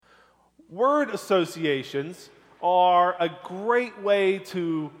Word associations are a great way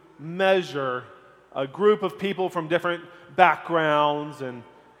to measure a group of people from different backgrounds and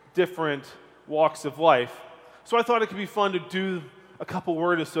different walks of life. So I thought it could be fun to do a couple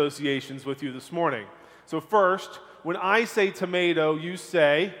word associations with you this morning. So first, when I say tomato, you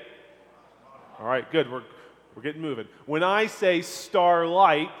say, all right, good, we're getting moving. When I say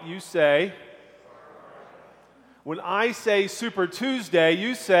starlight, you say, when I say Super Tuesday,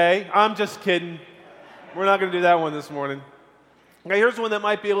 you say, I'm just kidding. We're not going to do that one this morning. Okay, here's one that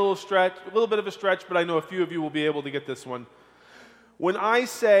might be a little bit of a stretch, but I know a few of you will be able to get this one. When I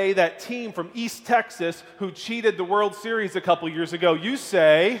say that team from East Texas who cheated the World Series a couple years ago, you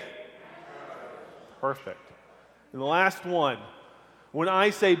say, perfect. And the last one, when I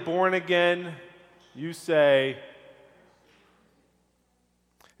say born again, you say,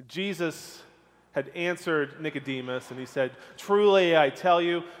 Jesus had answered Nicodemus, and he said, truly I tell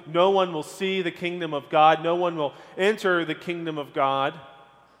you, no one will see the kingdom of God, no one will enter the kingdom of God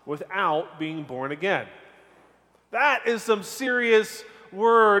without being born again. That is some serious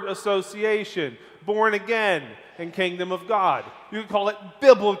word association. Born again and kingdom of God. You could call it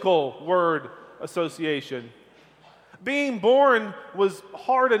biblical word association. Being born was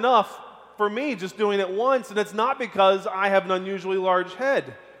hard enough for me just doing it once, and it's not because I have an unusually large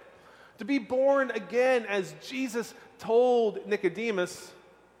head. To be born again, as Jesus told Nicodemus,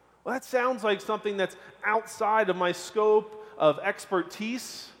 well, that sounds like something that's outside of my scope of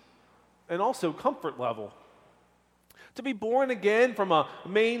expertise and also comfort level. To be born again from a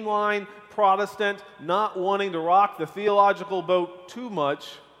mainline Protestant not wanting to rock the theological boat too much,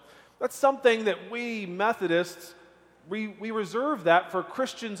 that's something that we Methodists, we reserve that for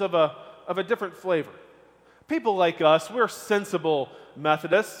Christians of a different flavor. People like us, we're sensible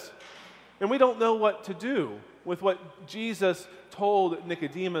Methodists, and we don't know what to do with what Jesus told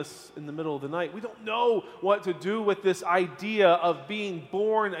Nicodemus in the middle of the night. We don't know what to do with this idea of being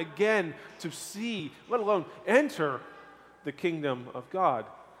born again to see, let alone enter the kingdom of God.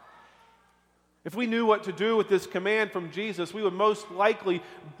 If we knew what to do with this command from Jesus, we would most likely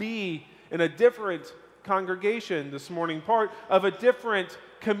be in a different congregation this morning, part of a different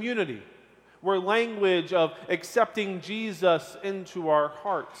community, where language of accepting Jesus into our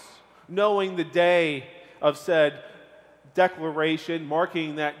hearts, knowing the day of said declaration,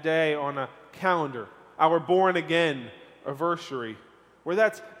 marking that day on a calendar, our born again anniversary, where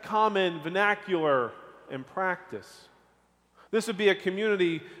that's common vernacular and practice. This would be a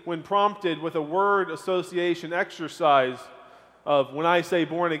community when prompted with a word association exercise of when I say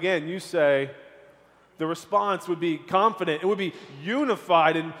born again, you say, the response would be confident, it would be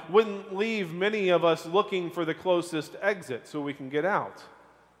unified, and wouldn't leave many of us looking for the closest exit so we can get out.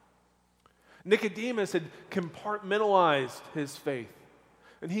 Nicodemus had compartmentalized his faith,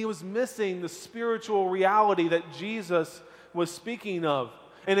 and he was missing the spiritual reality that Jesus was speaking of.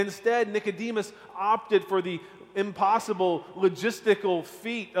 And instead, Nicodemus opted for the impossible logistical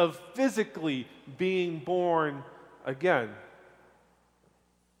feat of physically being born again.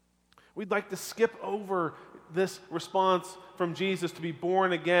 We'd like to skip over this response from Jesus to be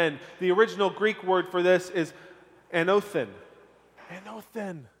born again. The original Greek word for this is anothen.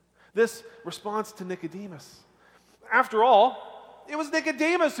 Anothen. This response to Nicodemus. After all, it was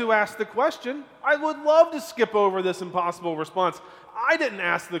Nicodemus who asked the question. I would love to skip over this impossible response. I didn't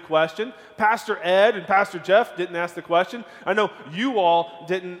ask the question. Pastor Ed and Pastor Jeff didn't ask the question. I know you all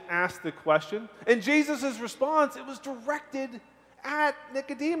didn't ask the question. And Jesus' response, it was directed at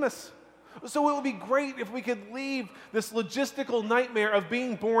Nicodemus. So it would be great if we could leave this logistical nightmare of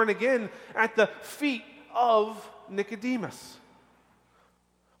being born again at the feet of Nicodemus.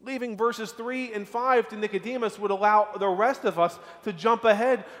 Leaving verses 3 and 5 to Nicodemus would allow the rest of us to jump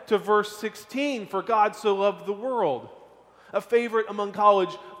ahead to verse 16, for God so loved the world. A favorite among college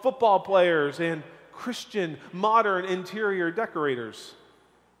football players and Christian modern interior decorators.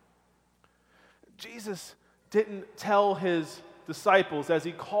 Jesus didn't tell his disciples as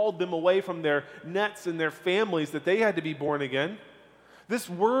he called them away from their nets and their families that they had to be born again. This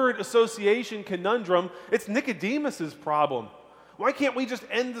word association conundrum, it's Nicodemus's problem. Why can't we just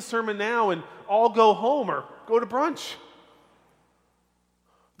end the sermon now and all go home or go to brunch?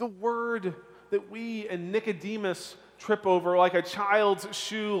 The word that we and Nicodemus trip over like a child's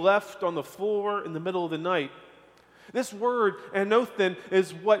shoe left on the floor in the middle of the night. This word, anothen,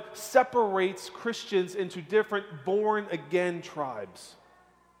 is what separates Christians into different born-again tribes.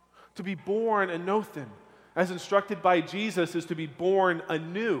 To be born anothen, as instructed by Jesus, is to be born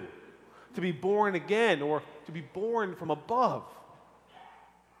anew, to be born again, or to be born from above.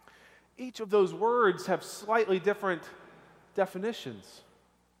 Each of those words have slightly different definitions.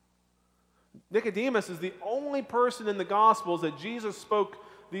 Nicodemus is the only person in the Gospels that Jesus spoke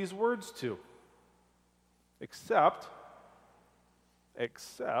these words to. Except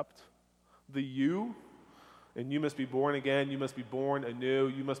the you, and you must be born again, you must be born anew,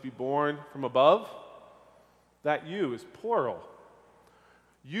 you must be born from above. That you is plural.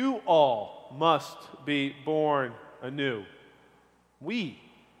 You all must be born anew. We,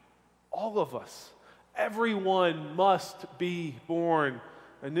 all of us, everyone must be born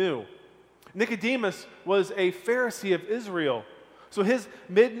anew. Nicodemus was a Pharisee of Israel. So his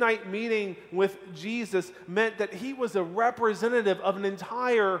midnight meeting with Jesus meant that he was a representative of an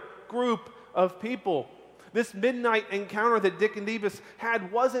entire group of people. This midnight encounter that Nicodemus had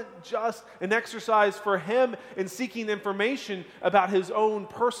wasn't just an exercise for him in seeking information about his own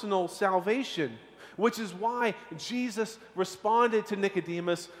personal salvation, which is why Jesus responded to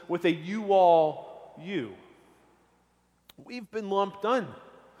Nicodemus with a you all you. We've been lumped in.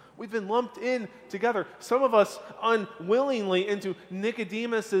 We've been lumped in together, some of us unwillingly, into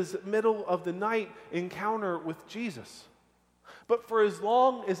Nicodemus's middle of the night encounter with Jesus. But for as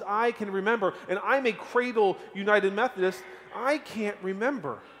long as I can remember, and I'm a Cradle United Methodist, I can't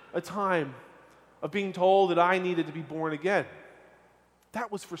remember a time of being told that I needed to be born again.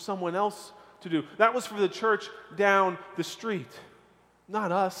 That was for someone else to do. That was for the church down the street,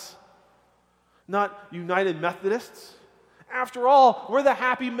 not us, not United Methodists. After all, we're the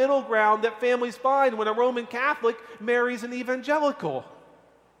happy middle ground that families find when a Roman Catholic marries an evangelical.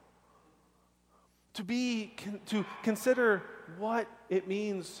 To consider what it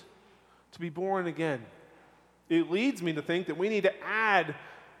means to be born again, it leads me to think that we need to add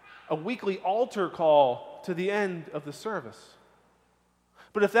a weekly altar call to the end of the service.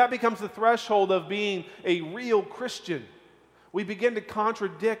 But if that becomes the threshold of being a real Christian, we begin to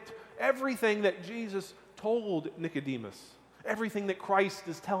contradict everything that Jesus told Nicodemus, everything that Christ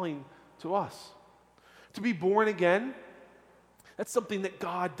is telling to us. To be born again, that's something that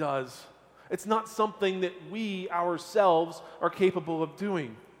God does. It's not something that we ourselves are capable of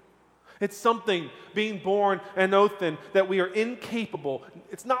doing. It's something, being born anothen, that we are incapable.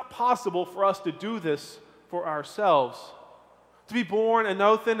 It's not possible for us to do this for ourselves. To be born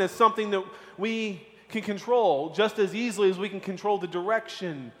anothen is something that we can control just as easily as we can control the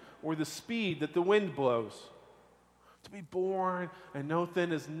direction or the speed that the wind blows. To be born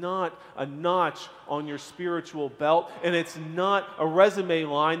anothen is not a notch on your spiritual belt, and it's not a resume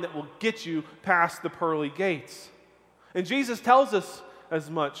line that will get you past the pearly gates. And Jesus tells us as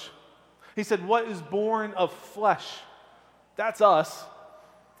much. He said, what is born of flesh, that's us,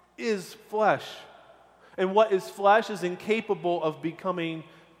 is flesh. And what is flesh is incapable of becoming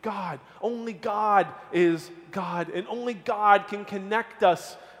God. Only God is God, and only God can connect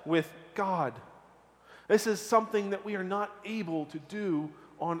us with God. This is something that we are not able to do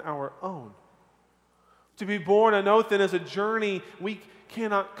on our own. To be born anothen is a journey we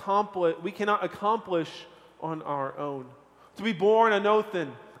cannot accomplish on our own. To be born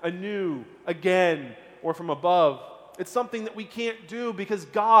anothen, anew, again, or from above, it's something that we can't do because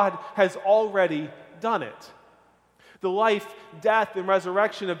God has already done it. The life, death, and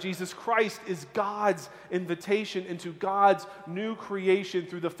resurrection of Jesus Christ is God's invitation into God's new creation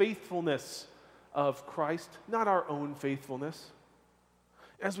through the faithfulness of Christ, not our own faithfulness.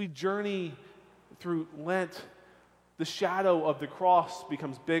 As we journey through Lent, the shadow of the cross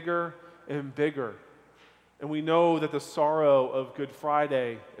becomes bigger and bigger. And we know that the sorrow of Good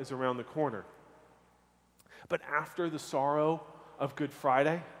Friday is around the corner. But after the sorrow of Good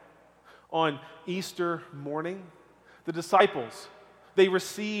Friday, on Easter morning, the disciples, they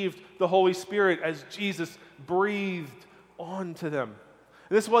received the Holy Spirit as Jesus breathed onto them.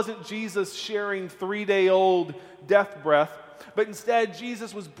 This wasn't Jesus sharing 3-day-old death breath, but instead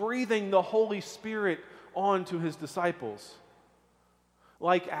Jesus was breathing the Holy Spirit onto his disciples.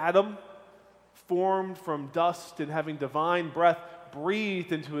 Like Adam, formed from dust and having divine breath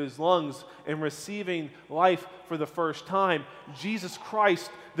breathed into his lungs and receiving life for the first time, Jesus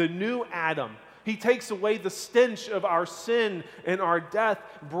Christ, the new Adam, he takes away the stench of our sin and our death,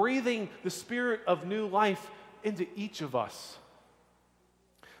 breathing the spirit of new life into each of us.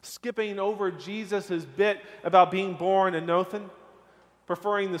 Skipping over Jesus' bit about being born anothen,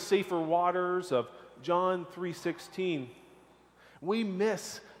 preferring the safer waters of John 3:16, we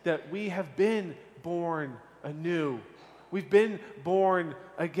miss that we have been born anew. We've been born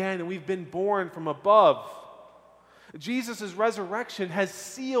again, and we've been born from above. Jesus' resurrection has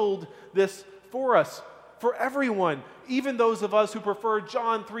sealed this for us, for everyone, even those of us who prefer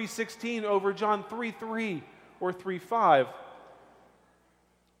John 3:16 over John 3:3 or 3:5.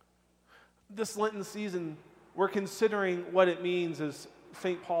 This Lenten season, we're considering what it means, as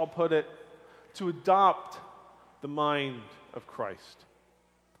St. Paul put it, to adopt the mind of Christ.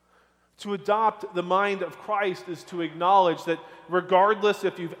 To adopt the mind of Christ is to acknowledge that regardless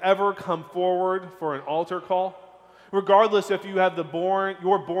if you've ever come forward for an altar call, regardless if you have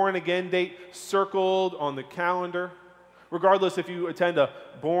your born again date circled on the calendar, regardless if you attend a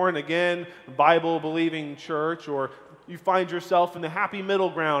born again Bible believing church or you find yourself in the happy middle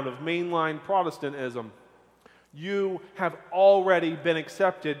ground of mainline Protestantism, you have already been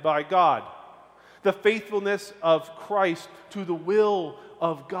accepted by God. The faithfulness of Christ to the will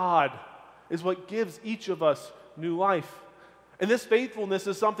of God is what gives each of us new life. And this faithfulness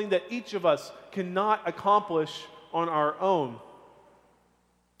is something that each of us cannot accomplish on our own.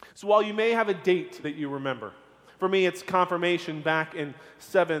 So while you may have a date that you remember, for me it's confirmation back in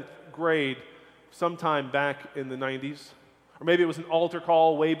 7th grade, sometime back in the 90s. Or maybe it was an altar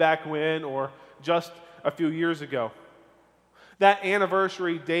call way back when, or just a few years ago. That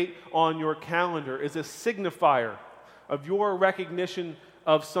anniversary date on your calendar is a signifier of your recognition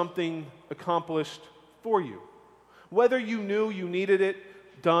of something accomplished for you. Whether you knew you needed it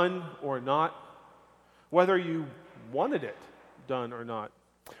done or not, whether you wanted it done or not.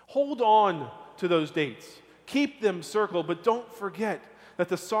 Hold on to those dates. Keep them circled, but don't forget that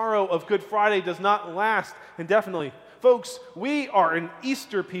the sorrow of Good Friday does not last indefinitely. Folks, we are an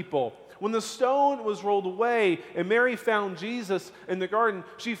Easter people. When the stone was rolled away and Mary found Jesus in the garden,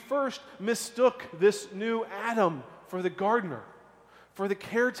 she first mistook this new Adam for the gardener, for the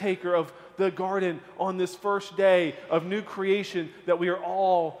caretaker of the garden on this first day of new creation that we are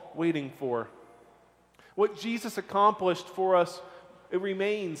all waiting for. What Jesus accomplished for us, it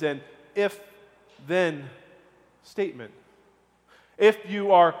remains an if-then statement. If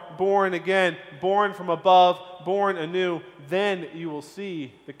you are born again, born from above, born anew, then you will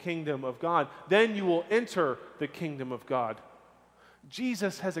see the kingdom of God. Then you will enter the kingdom of God.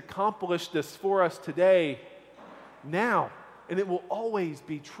 Jesus has accomplished this for us today, now, and it will always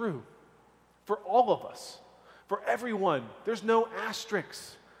be true for all of us, for everyone. There's no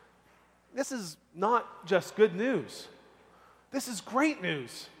asterisks. This is not just good news. This is great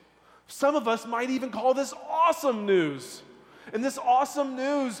news. Some of us might even call this awesome news. And this awesome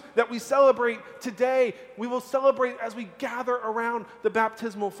news that we celebrate today, we will celebrate as we gather around the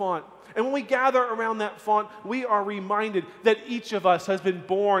baptismal font. And when we gather around that font, we are reminded that each of us has been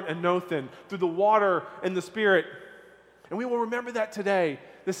born anothen through the water and the Spirit. And we will remember that today,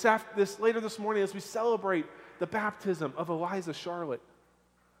 later this morning, as we celebrate the baptism of Eliza Charlotte.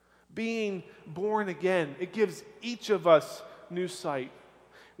 Being born again, it gives each of us new sight.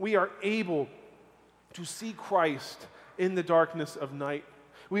 We are able to see Christ in the darkness of night.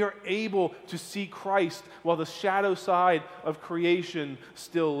 We are able to see Christ while the shadow side of creation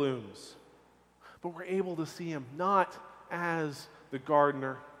still looms. But we're able to see him not as the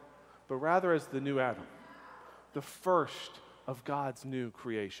gardener, but rather as the new Adam, the first of God's new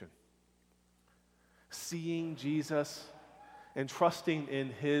creation. Seeing Jesus and trusting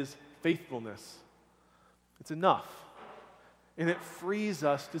in his faithfulness, it's enough. And it frees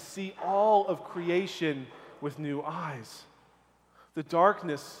us to see all of creation with new eyes. The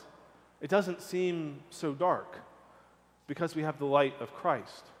darkness, it doesn't seem so dark because we have the light of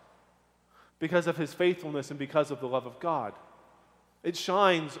Christ, because of his faithfulness and because of the love of God. It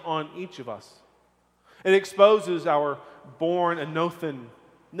shines on each of us. It exposes our born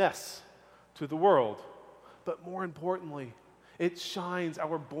anothenness to the world. But more importantly, it shines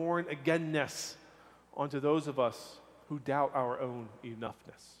our born againness onto those of us who doubt our own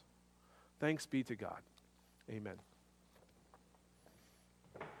enoughness. Thanks be to God. Amen.